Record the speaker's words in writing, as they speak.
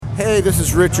Hey, this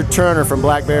is Richard Turner from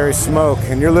Blackberry Smoke,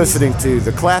 and you're listening to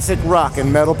the Classic Rock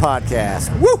and Metal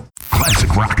Podcast. Woo! Classic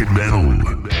rock and metal.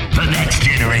 The next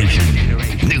generation.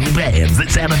 New bands that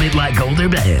sound a bit like older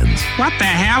bands. What the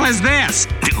hell is this?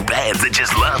 New bands that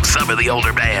just love some of the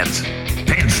older bands.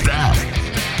 And stuff.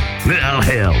 Oh,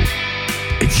 hell.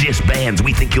 It's just bands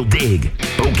we think you'll dig,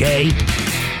 okay?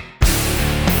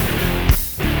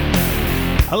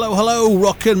 Hello,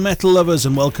 rock and metal lovers,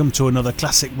 and welcome to another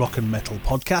Classic Rock and Metal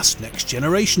Podcast, Next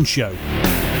Generation Show.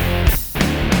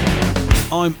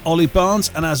 I'm Ollie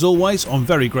Barnes, and as always, I'm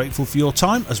very grateful for your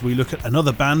time as we look at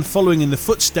another band following in the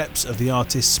footsteps of the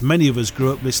artists many of us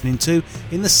grew up listening to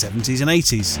in the 70s and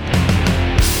 80s.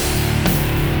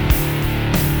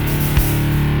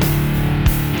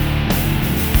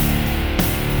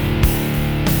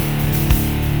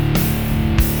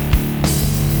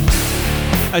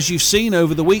 As you've seen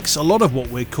over the weeks, a lot of what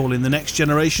we're calling the next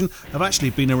generation have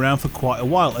actually been around for quite a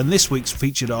while, and this week's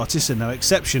featured artists are no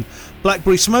exception.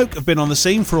 Blackberry Smoke have been on the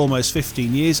scene for almost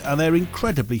 15 years, and their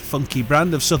incredibly funky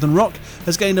brand of southern rock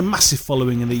has gained a massive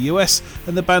following in the US,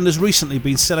 and the band has recently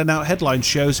been selling out headline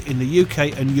shows in the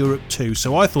UK and Europe too,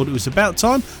 so I thought it was about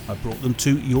time I brought them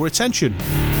to your attention.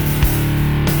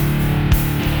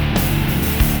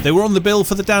 They were on the bill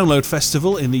for the Download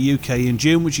Festival in the UK in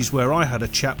June, which is where I had a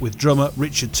chat with drummer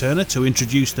Richard Turner to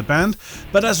introduce the band.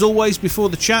 But as always, before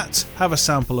the chat, have a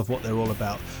sample of what they're all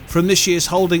about. From this year's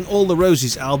Holding All the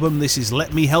Roses album, this is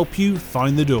Let Me Help You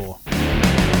Find the Door.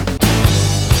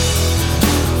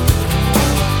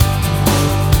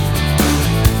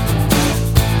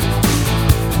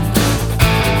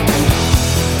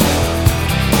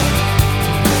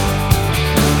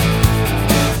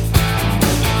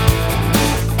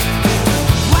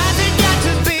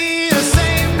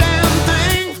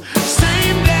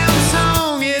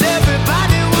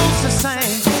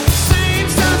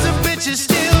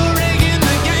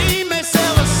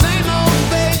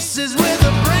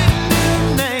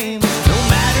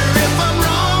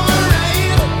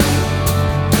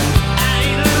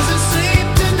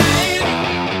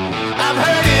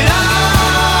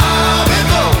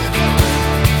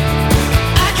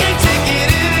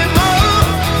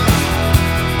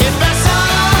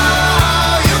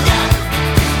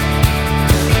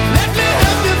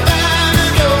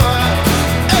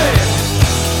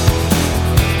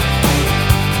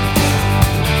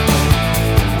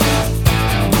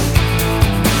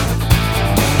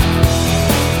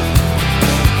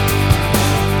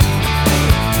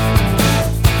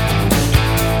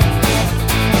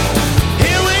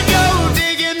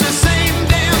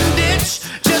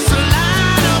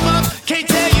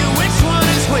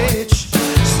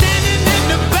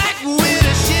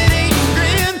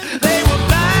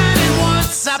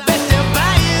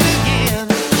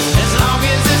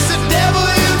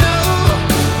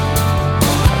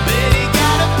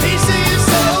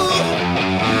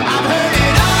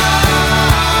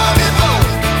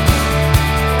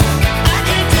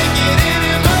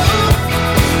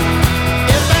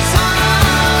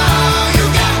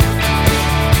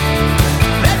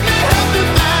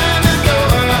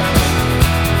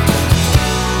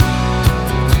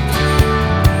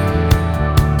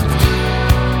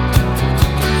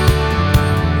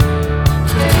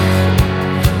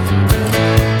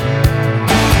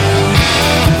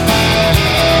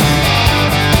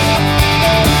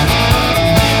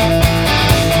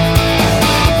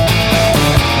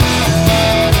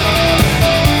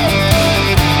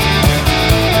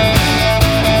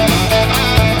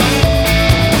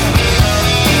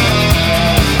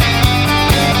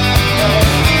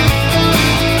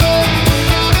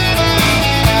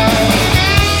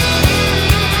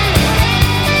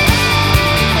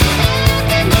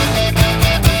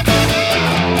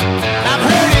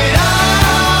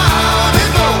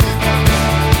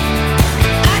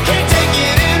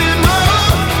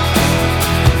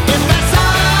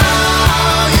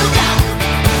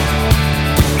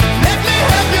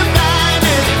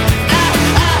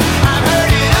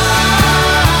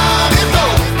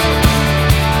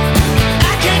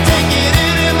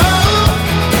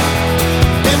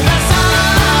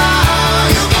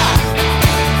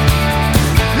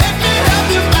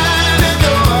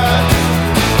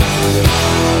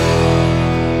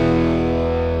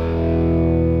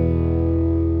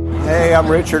 I'm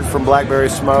Richard from Blackberry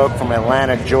Smoke from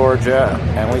Atlanta, Georgia,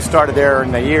 and we started there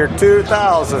in the year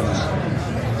 2000.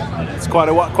 It's quite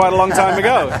a long time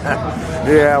ago.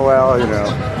 Yeah, well, you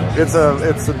know, it's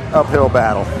an uphill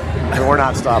battle, and we're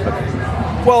not stopping.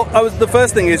 Well, the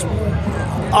first thing is,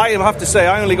 I have to say,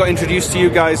 I only got introduced to you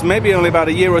guys maybe only about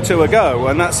a year or two ago,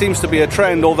 and that seems to be a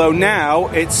trend, although now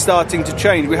it's starting to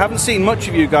change. We haven't seen much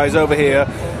of you guys over here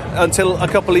until a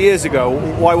couple of years ago.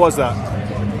 Why was that?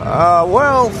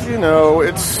 Well, you know,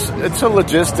 it's a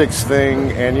logistics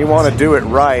thing, and you want to do it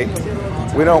right.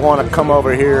 We don't want to come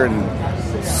over here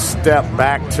and step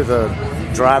back to the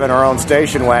driving our own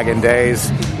station wagon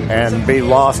days and be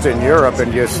lost in Europe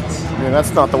and just,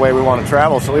 that's not the way we want to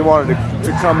travel. So we wanted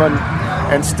to come in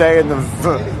and stay in the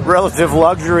relative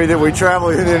luxury that we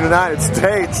travel in the United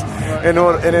States. And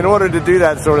in order to do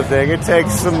that sort of thing, it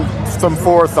takes some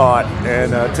forethought,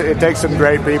 and it takes some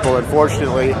great people.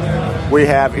 Unfortunately, we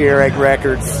have Earache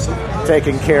Records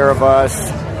taking care of us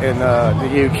in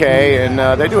the UK, and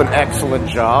they do an excellent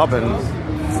job, and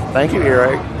thank you,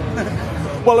 Earache.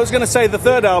 Well, I was going to say the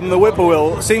third album, The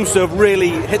Whippoorwill, seems to have really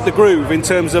hit the groove in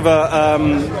terms of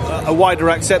a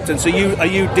wider acceptance. Are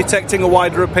you detecting a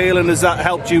wider appeal, and has that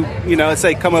helped you, let's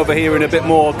say, come over here in a bit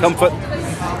more comfort?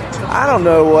 I don't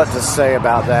know what to say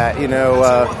about that.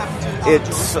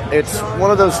 It's one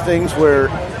of those things where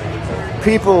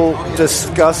people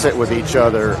discuss it with each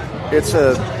other. It's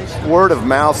a word of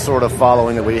mouth sort of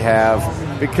following that we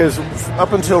have, because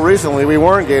up until recently we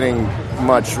weren't getting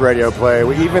much radio play.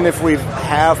 Even if we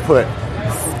have put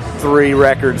 3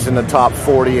 records in the top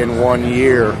 40 in 1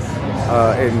 year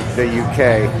in the UK,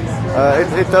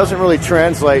 it doesn't really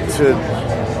translate to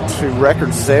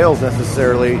record sales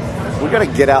necessarily. We got to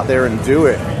get out there and do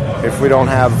it if we don't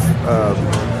have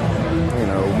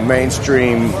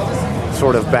mainstream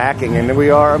sort of backing. And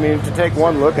we are, to take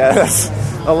one look at us,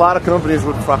 a lot of companies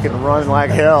would fucking run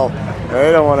like hell.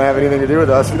 They don't want to have anything to do with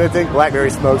us, and they think Blackberry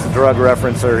Smoke's a drug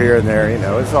referencer here and there.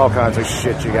 It's all kinds of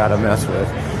shit you got to mess with.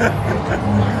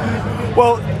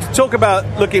 Well, talk about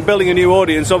building a new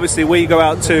audience. Obviously, we go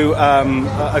out to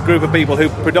a group of people who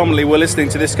predominantly were listening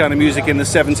to this kind of music in the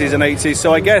 70s and 80s.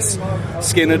 So I guess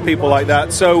Skinner, people like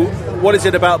that. So what is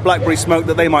it about Blackberry Smoke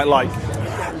that they might like?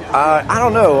 I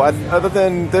don't know, other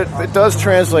than that it does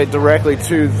translate directly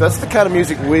to, that's the kind of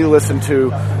music we listened to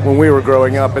when we were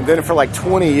growing up. And then for like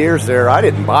 20 years there, I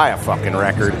didn't buy a fucking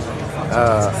record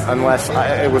unless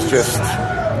it was just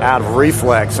out of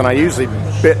reflex. And I usually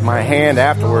bit my hand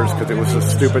afterwards because it was a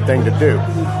stupid thing to do.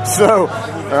 So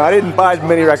I didn't buy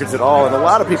many records at all. And a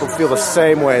lot of people feel the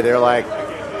same way. They're like,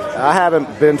 I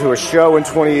haven't been to a show in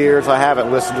 20 years. I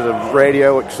haven't listened to the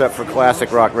radio except for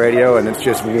classic rock radio, and it's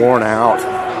just worn out.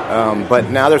 But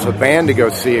now there's a band to go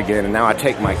see again, and now I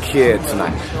take my kids and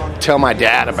I tell my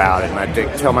dad about it, and I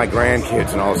tell my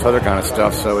grandkids and all this other kind of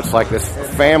stuff. So it's like this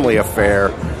family affair,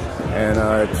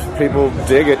 and people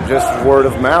dig it just word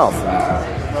of mouth.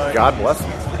 And God bless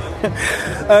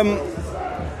them.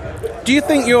 Do you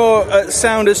think your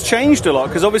sound has changed a lot?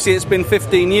 Because obviously it's been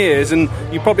 15 years, and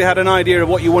you probably had an idea of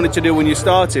what you wanted to do when you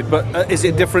started. But is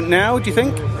it different now, do you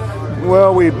think?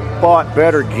 Well, we bought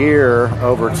better gear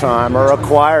over time, or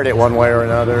acquired it one way or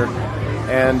another,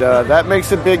 and that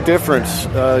makes a big difference.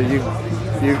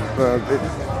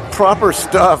 Proper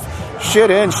stuff, shit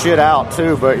in, shit out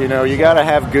too, but you got to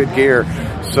have good gear.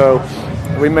 So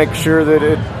we make sure that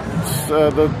it's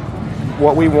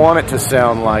what we want it to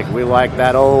sound like. We like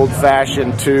that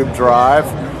old-fashioned tube drive,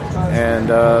 and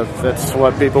that's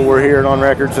what people were hearing on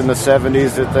records in the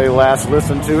 70s that they last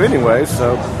listened to anyway.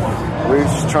 So we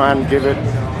just try and give it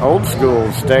old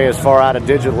school, stay as far out of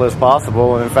digital as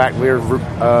possible. And in fact, we're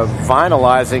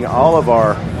vinylizing all of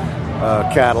our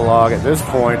catalog at this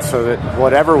point so that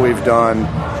whatever we've done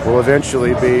will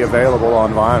eventually be available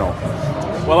on vinyl.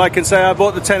 Well, I can say I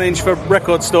bought the 10-inch for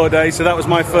Record Store Day, so that was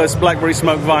my first Blackberry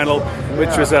Smoke vinyl,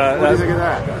 which was... what do you think of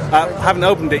that? I haven't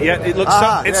opened it yet. It looks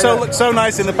looks so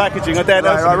nice in the packaging. I dared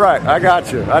open it. Right. I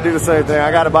got you. I do the same thing.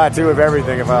 I got to buy 2 of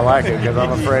everything if I like it, because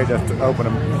I'm afraid to open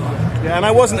them. Yeah, and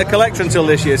I wasn't a collector until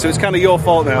this year, so it's kind of your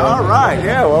fault now. All right,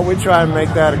 yeah, well, we try and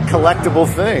make that a collectible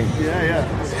thing.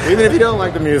 Yeah. Even if you don't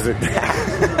like the music.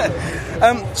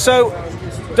 So,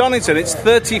 Donington, it's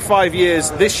 35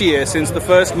 years this year since the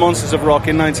first Monsters of Rock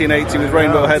in 1980 with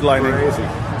Rainbow headlining. Crazy.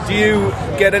 Do you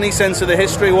get any sense of the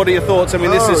history? What are your thoughts? I mean,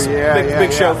 this is a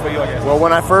big show for you, I guess. Well,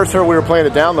 when I first heard we were playing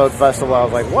the Download Festival, I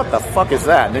was like, what the fuck is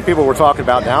that? And then people were talking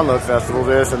about Download Festival,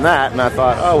 this and that, and I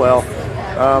thought, oh, well.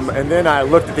 And then I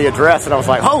looked at the address, and I was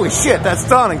like, holy shit, that's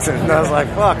Donington. And I was like,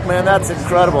 fuck, man, that's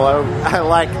incredible. I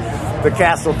like the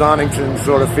Castle Donington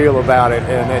sort of feel about it,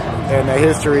 and the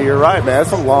history. You're right, man.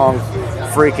 It's a long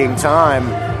freaking time,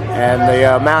 and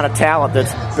the amount of talent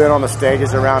that's been on the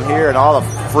stages around here, and all the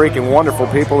freaking wonderful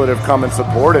people that have come and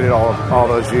supported it all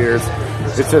those years.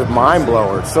 It's just mind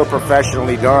blower. It's so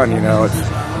professionally done.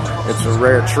 It's a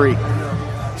rare treat.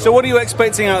 So what are you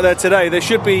expecting out there today? There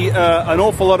should be an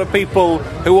awful lot of people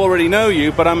who already know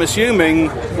you, but I'm assuming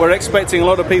we're expecting a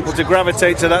lot of people to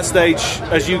gravitate to that stage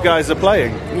as you guys are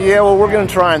playing. Yeah, well, we're going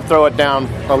to try and throw it down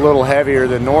a little heavier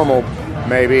than normal,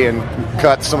 maybe, and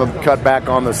cut back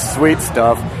on the sweet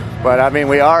stuff. But, I mean,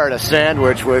 we are at a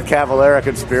sandwich with Cavalera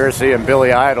Conspiracy and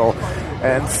Billy Idol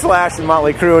and Slash and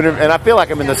Motley Crue, and I feel like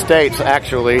I'm in the States,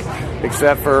 actually,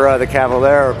 except for the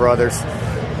Cavalera brothers.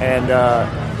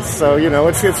 And so, you know,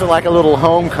 it's like a little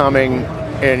homecoming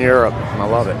in Europe. I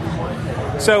love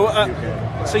it.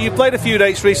 So you played a few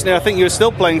dates recently. I think you're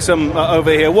still playing some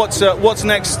over here. What's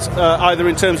next, either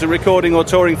in terms of recording or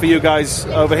touring for you guys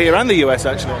over here and the US,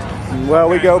 actually? Well,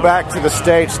 we go back to the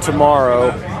States tomorrow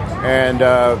and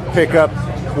pick up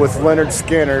with Leonard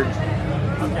Skinner.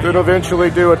 Then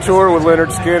eventually do a tour with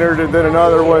Leonard Skinner, and then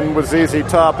another one with ZZ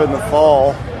Top in the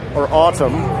fall or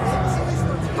autumn,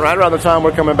 right around the time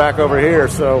we're coming back over here.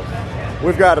 So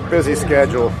we've got a busy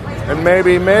schedule, and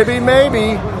maybe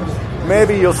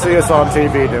you'll see us on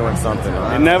TV doing something.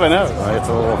 You never know. It's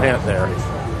a little hint there.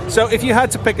 So if you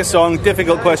had to pick a song,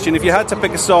 difficult question, if you had to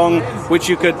pick a song which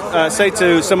you could say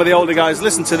to some of the older guys,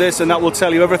 listen to this and that will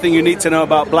tell you everything you need to know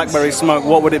about Blackberry Smoke,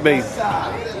 what would it be?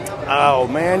 Oh,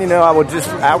 man, you know, I would just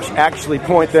actually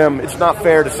point them. It's not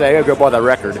fair to say, oh, go buy that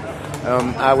record.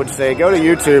 I would say go to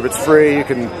YouTube. It's free. You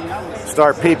can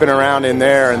start peeping around in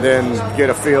there and then get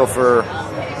a feel for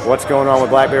what's going on with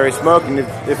Blackberry Smoke. And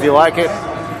if you like it,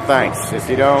 thanks. If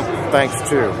you don't, thanks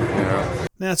too, you know.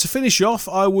 Now, to finish off,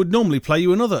 I would normally play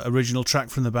you another original track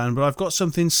from the band, but I've got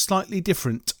something slightly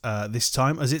different this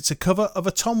time, as it's a cover of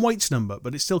a Tom Waits number,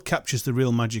 but it still captures the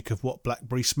real magic of what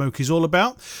Blackberry Smoke is all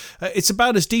about. It's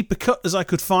about as deep a cut as I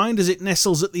could find, as it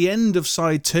nestles at the end of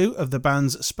side 2 of the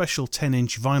band's special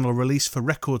 10-inch vinyl release for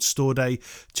Record Store Day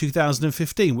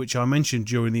 2015, which I mentioned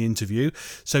during the interview.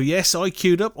 So yes, I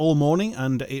queued up all morning,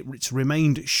 and it's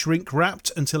remained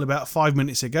shrink-wrapped until about 5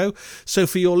 minutes ago. So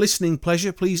for your listening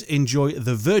pleasure, please enjoy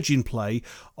the virgin play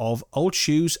of Old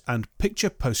Shoes and Picture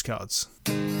Postcards.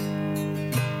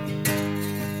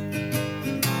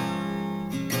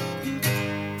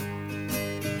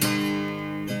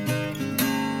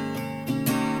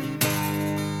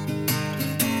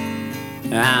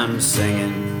 I'm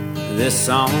singing this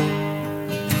song,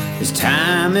 this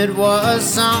time it was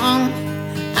sung.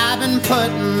 I've been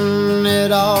putting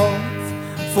it off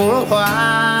for a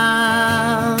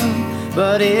while,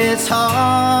 but it's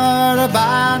harder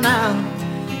by now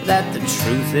that the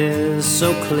truth is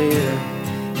so clear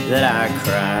that I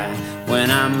cry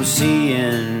when I'm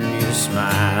seeing you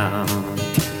smile.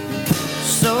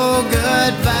 So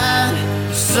goodbye,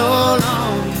 so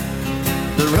long,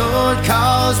 the road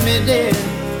calls me dear,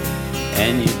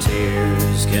 and your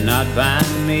tears cannot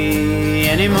bind me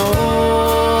anymore.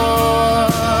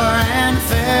 And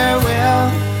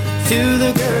farewell to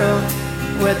the girl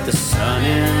with the sun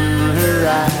in her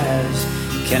eyes.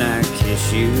 Can I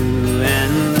kiss you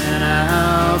and then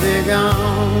I'll be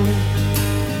gone?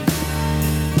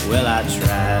 Well, I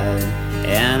tried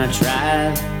and I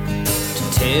tried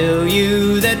to tell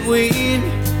you that we'd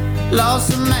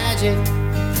lost the magic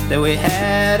that we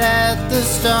had at the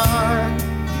start.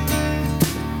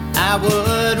 I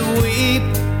would weep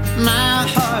my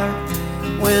heart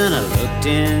when I looked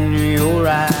in your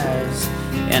eyes,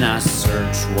 and I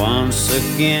searched once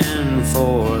again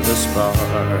for the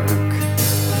spark.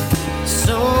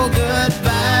 So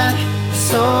goodbye,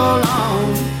 so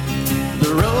long,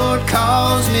 the road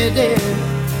calls me dear,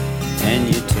 and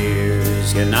your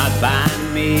tears cannot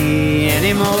bind me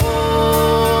anymore.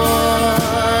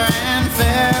 And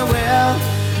farewell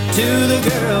to the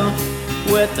girl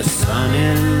with the sun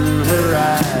in her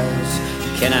eyes.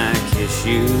 Can I kiss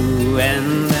you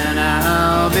and then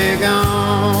I'll be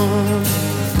gone?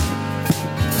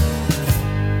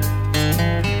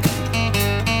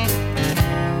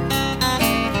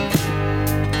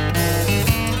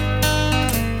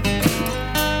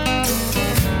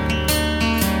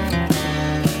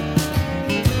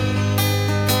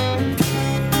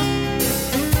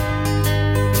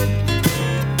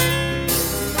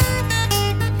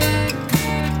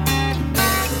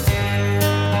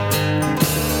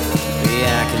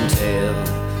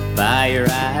 By your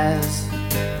eyes,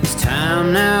 it's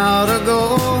time now to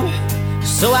go.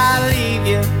 So I leave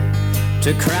you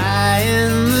to cry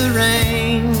in the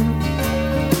rain.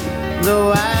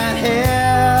 Though I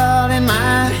held in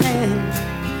my hand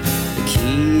the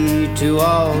key to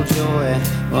all joy,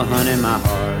 well, honey, my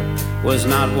heart was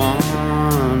not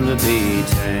one to be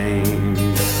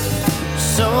tamed.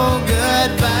 So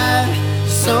goodbye,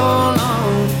 so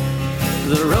long,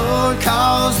 the road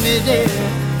calls me dear,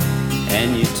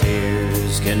 and your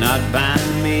tears cannot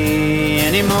bind me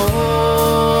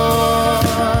anymore.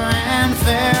 And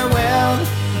farewell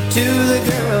to the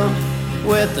girl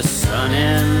with the sun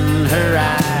in her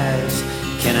eyes.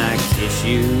 Can I kiss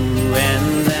you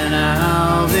and then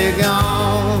I'll be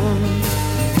gone?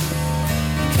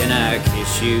 Can I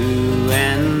kiss you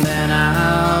and then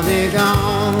I'll be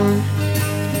gone?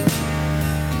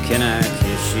 Can I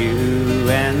kiss you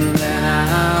and then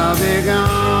I'll be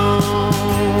gone?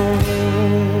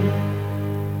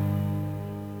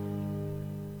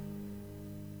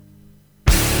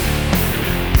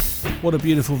 What a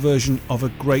beautiful version of a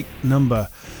great number.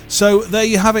 So there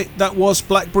you have it. That was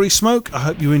Blackberry Smoke. I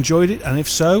hope you enjoyed it, and if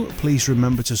so, please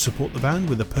remember to support the band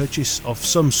with a purchase of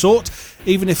some sort,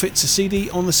 even if it's a CD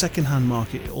on the second-hand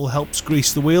market. It all helps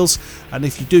grease the wheels, and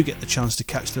if you do get the chance to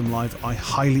catch them live, I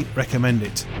highly recommend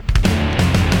it.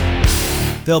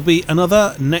 There'll be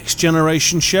another Next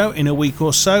Generation show in a week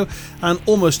or so, and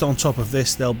almost on top of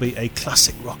this there'll be a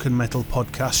classic rock and metal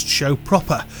podcast show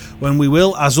proper, when we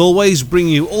will, as always, bring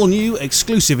you all new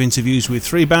exclusive interviews with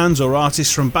 3 bands or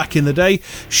artists from back in the day,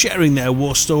 sharing their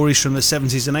war stories from the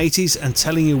 70s and 80s and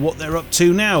telling you what they're up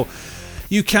to now.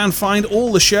 You can find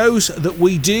all the shows that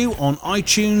we do on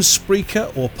iTunes,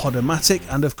 Spreaker or Podomatic,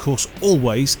 and of course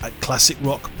always at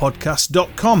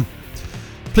classicrockpodcast.com.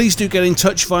 Please do get in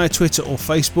touch via Twitter or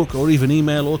Facebook, or even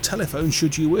email or telephone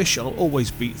should you wish. I'll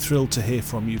always be thrilled to hear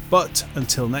from you. But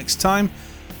until next time,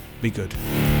 be good.